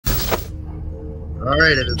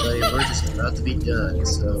Alright everybody, we're just about to be done,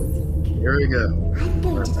 so here we go.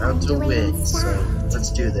 We're about to win, so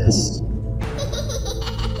let's do this.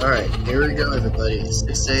 Alright, here we go everybody.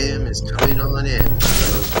 6 AM is coming on in,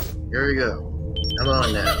 so here we go. Come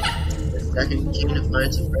on now. If I can continue to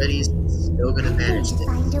find some Freddy's, it's still gonna manage this.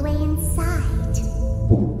 Find a way inside.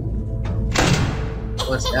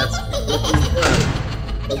 Once that's completely done,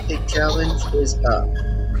 Cupcake challenge is up.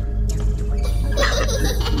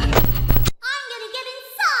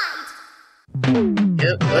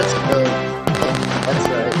 Yep, let's go. That's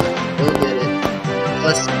right. Go get it.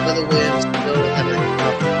 Plus, by the way, I'm still having a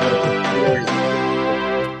cough.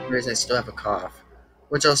 Whereas I still have a cough.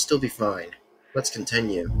 Which I'll still be fine. Let's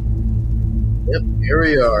continue. Yep, here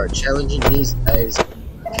we are. Challenging these guys.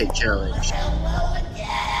 Cupcake challenge.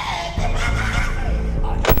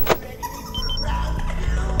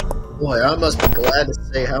 Boy, I must be glad to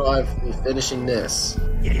say how I'll be finishing this.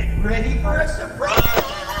 Get ready for a surprise!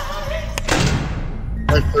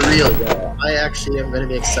 Like for real, y'all. I actually am going to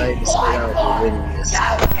be excited to see how we're winning this.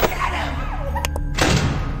 Yeah,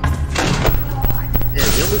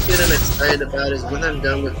 the only thing I'm excited about is when I'm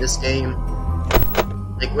done with this game.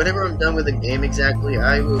 Like, whenever I'm done with the game exactly,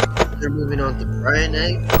 I will consider moving on to Friday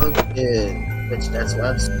Night Funkin', which that's why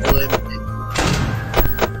I'm still in it.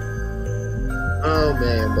 Oh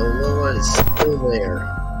man, the Loa is still there.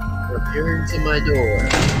 Appearing to my door.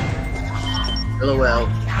 LOL.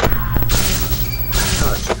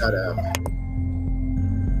 Oh, shut up.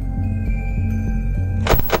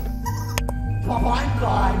 Come on,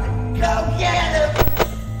 God! Go get him!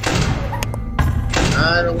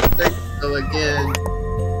 I don't think so again.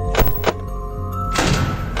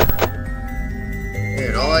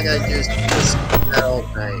 Man, all I gotta do is listen to that all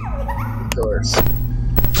night. Of course.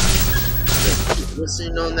 Keep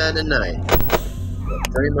listening on that tonight. But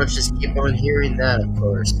pretty much just keep on hearing that, of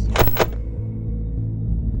course.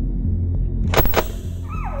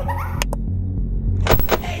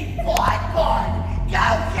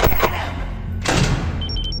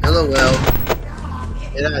 LOL.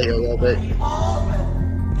 Get out of here a little bit.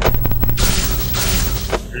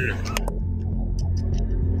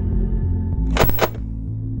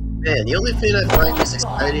 Man, the only thing I find this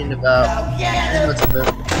exciting about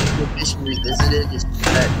Mission Revisited is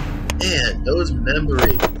that, man, those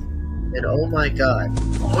memories. And oh my god,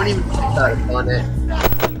 don't even think about it on it.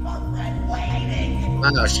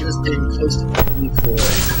 Wow, she was getting close to me for it.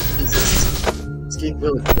 Jesus. It's getting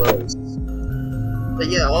really close. But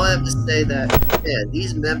yeah, all I have to say that, man,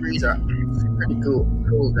 these memories are actually pretty cool,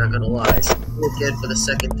 not gonna lie. So again for the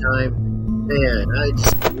second time, man, I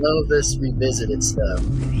just love this Revisited stuff.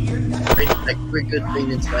 Like, pretty good thing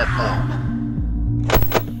into that pack.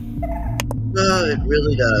 Oh, it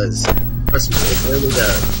really does. Trust me, it really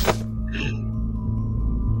does.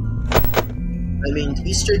 I mean, to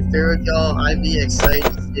be straight fair with y'all, I'd be excited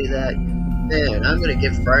to say that, man, I'm gonna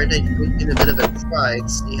give Friday Night Funkin' a bit of a try to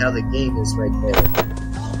see how the game is right there.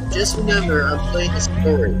 Just remember, I'm playing the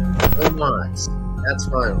story, no mods. That's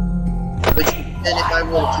fine. But then if I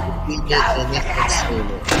want to keep repeating it, then that's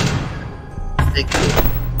what's thank you.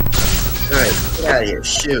 Alright, get out of here,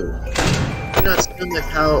 shoo. Do not steal my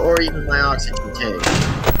power or even my oxygen tank.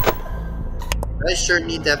 I sure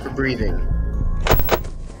need that for breathing.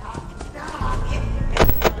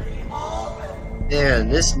 Man,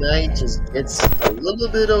 this night just gets a little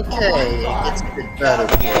bit okay, it gets a bit better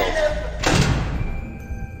today.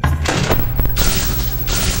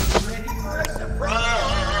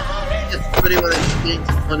 When it's getting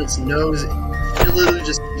on its nose, it literally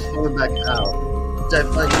just keeps going back out. Which I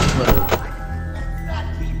find funny.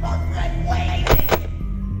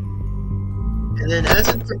 And then, as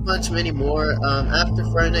in for much many more, after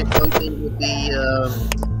Friday Night Funkin' will be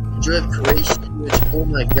Joy of Creation, which, oh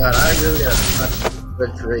my god, I really have fun with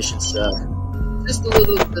Joy of Creation stuff. Just a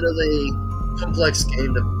little bit of a complex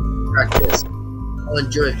game to practice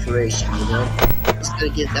on Joy of Creation, you know? Just gotta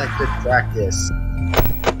get that good practice.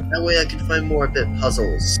 That way I can find more bit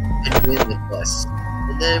puzzles and win the quest.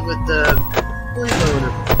 And then with the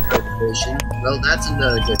creation, well, that's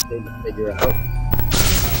another good thing to figure out.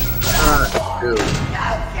 True.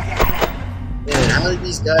 Man, how did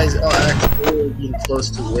these guys actually getting close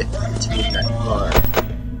to it to get that far?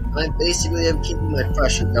 I basically am keeping my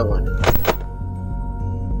pressure going.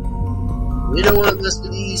 We don't want to mess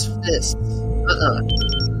with these fists.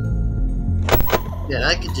 Man,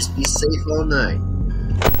 I could just be safe all night.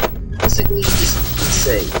 Basically, just be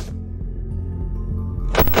safe.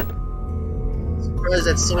 Surprised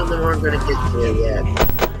that some of them aren't gonna get there yet.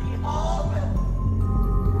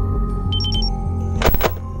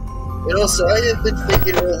 And also, I have been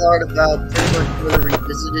thinking real hard about pretty much whether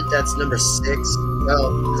Revisited, that's number 6.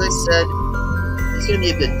 Well, as I said, it's going to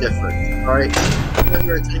be a bit different, alright?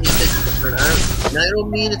 Remember, it's going to be a bit different. And I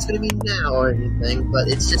don't mean it's going to be now or anything, but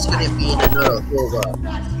it's just going to be in another whole lot.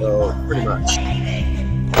 So, pretty much.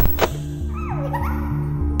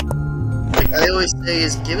 Like I always say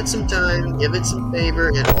is, give it some time, give it some favor,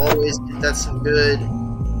 and always give that some good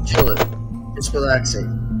chilling. Just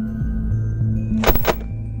relaxing.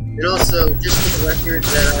 And also, just for the record,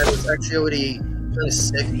 that I was actually already kind of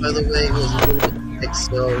sick, by the way. It was a little bit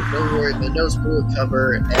sick, so don't worry, my nose will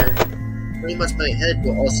recover, and pretty much my head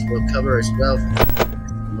will also recover as well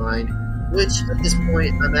from mine. Which, at this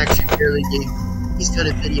point, I'm actually barely getting these kind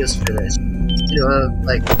of videos finished. You know,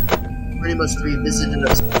 like, pretty much revisited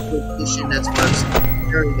a location that's where I'm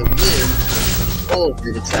comparing the wind, all of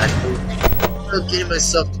it exactly. I'm getting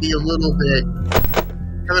myself to be a little bit,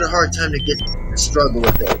 having a hard time to struggle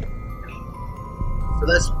with it. So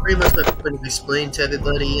that's pretty much my point of explaining to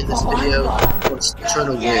everybody in this video. I'm still trying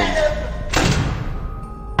to win.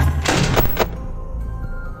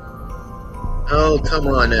 Oh, come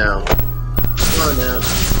on now. Come on now.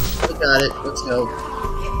 I got it. Let's go.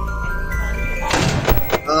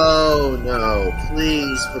 Oh no.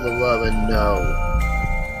 Please, for the love of no.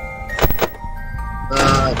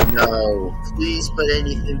 No. Please put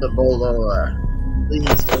anything but Boloa.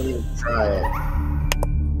 Please don't even try it.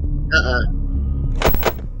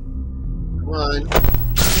 Come on.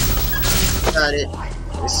 Got it.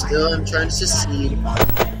 I still am trying to succeed.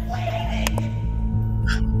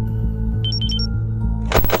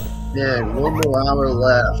 Man, one more hour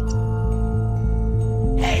left.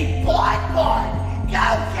 Hey, Blood, go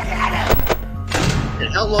get him! And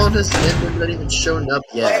how long has the Enderman not even shown up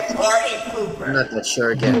yet? We're party pooper. I'm not that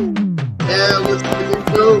sure again. Yeah, let's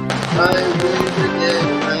go. I win again.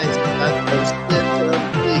 I got those steps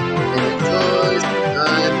complete. And enjoys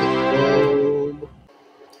time home.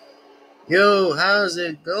 Yo, how's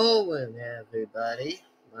it going, everybody?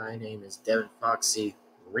 My name is Devin-Foxy,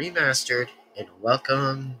 Remastered, and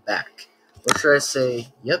welcome back. Or should I say,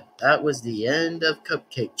 yep, that was the end of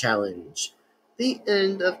Cupcake Challenge. The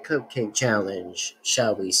end of Cupcake Challenge,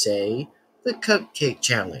 shall we say. The Cupcake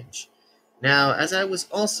Challenge. Now, as I was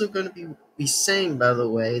also going to be saying, by the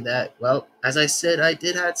way, that, well, as I said, I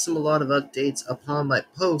did have a lot of updates upon my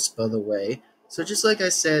post, by the way. So just like I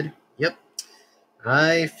said, yep,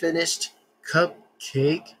 I finished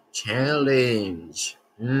Cupcake Challenge.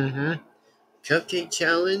 Cupcake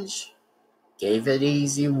Challenge gave it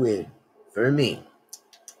easy win for me.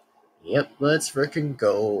 Yep, let's frickin'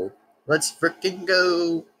 go. Let's frickin'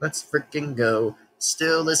 go. Let's frickin' go.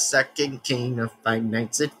 Still the second king of Five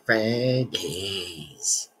Nights at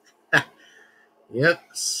Freddy's. Yep,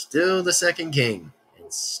 still the second king.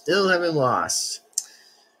 And still haven't lost.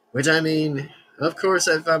 Which, I mean, of course,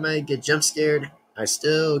 if I might get jump scared, I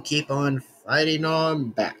still keep on fighting on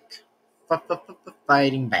back.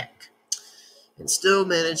 Fighting back. And still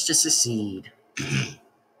manage to succeed.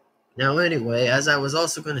 Now, anyway, as I was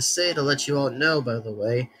also going to say to let you all know, by the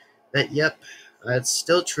way, that yep, it's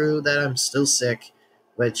still true that I'm still sick,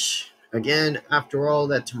 which, again, after all,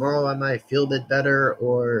 that tomorrow I might feel a bit better,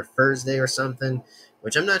 or Thursday or something,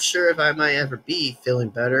 which I'm not sure if I might ever be feeling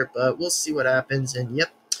better, but we'll see what happens. And yep,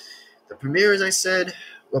 the premiere, as I said,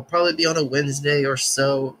 will probably be on a Wednesday or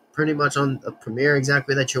so, pretty much on the premiere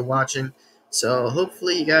exactly that you're watching. So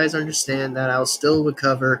hopefully you guys understand that I'll still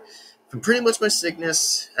recover from pretty much my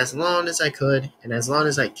sickness as long as I could and as long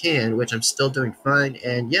as I can, which I'm still doing fine.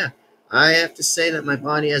 And yeah, I have to say that my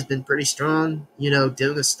body has been pretty strong, you know,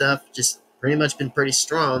 doing the stuff, just pretty much been pretty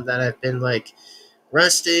strong, that I've been like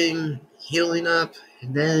resting, healing up,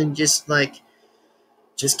 and then just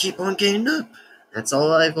keep on getting up. That's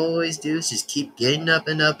all I've always do, is just keep getting up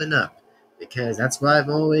and up and up, because that's what I've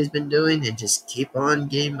always been doing, and just keep on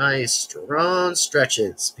getting my strong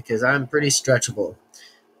stretches, because I'm pretty stretchable.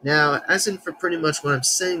 Now, as in for pretty much what I'm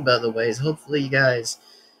saying, by the way, is hopefully you guys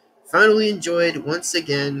finally enjoyed, once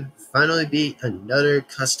again, finally beat another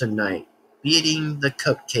custom night, beating the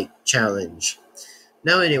Cupcake Challenge.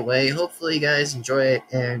 Now, anyway, hopefully you guys enjoy it,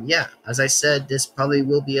 and yeah, as I said, this probably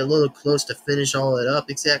will be a little close to finish all it up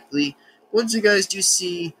exactly. Once you guys do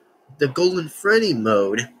see the Golden Freddy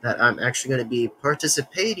mode that I'm actually going to be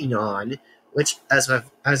participating on, which, as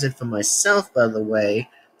in for myself, by the way,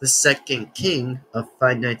 the second king of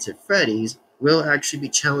Five Nights at Freddy's will actually be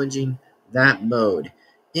challenging that mode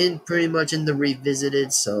in pretty much in the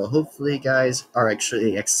Revisited. So hopefully you guys are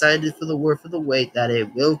actually excited for the worth of the wait that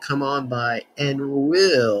it will come on by and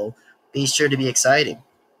will be sure to be exciting.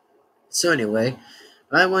 So anyway,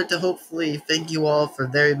 I want to hopefully thank you all for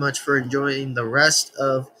very much for enjoying the rest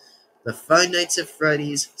of the Five Nights at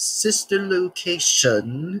Freddy's sister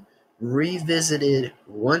location revisited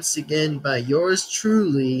once again by yours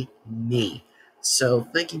truly, me. So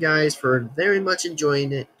thank you guys for very much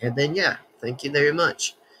enjoying it, and then yeah, thank you very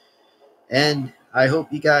much. And I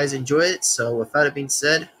hope you guys enjoy it. So with that being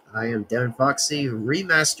said, I am Devin-Foxy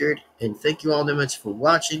Remastered, and thank you all very much for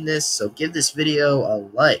watching this. So give this video a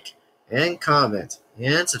like, and comment,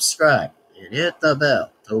 and subscribe, and hit the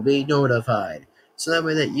bell to be notified, so that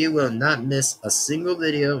way that you will not miss a single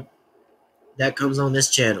video that comes on this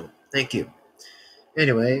channel. Thank you.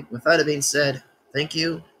 Anyway, with that being said, thank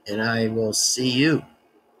you, and I will see you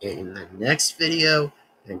in the next video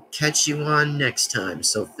and catch you on next time.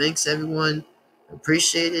 So thanks everyone,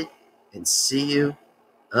 appreciate it, and see you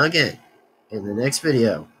again in the next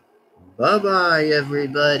video. Bye bye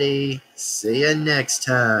everybody, see you next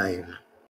time.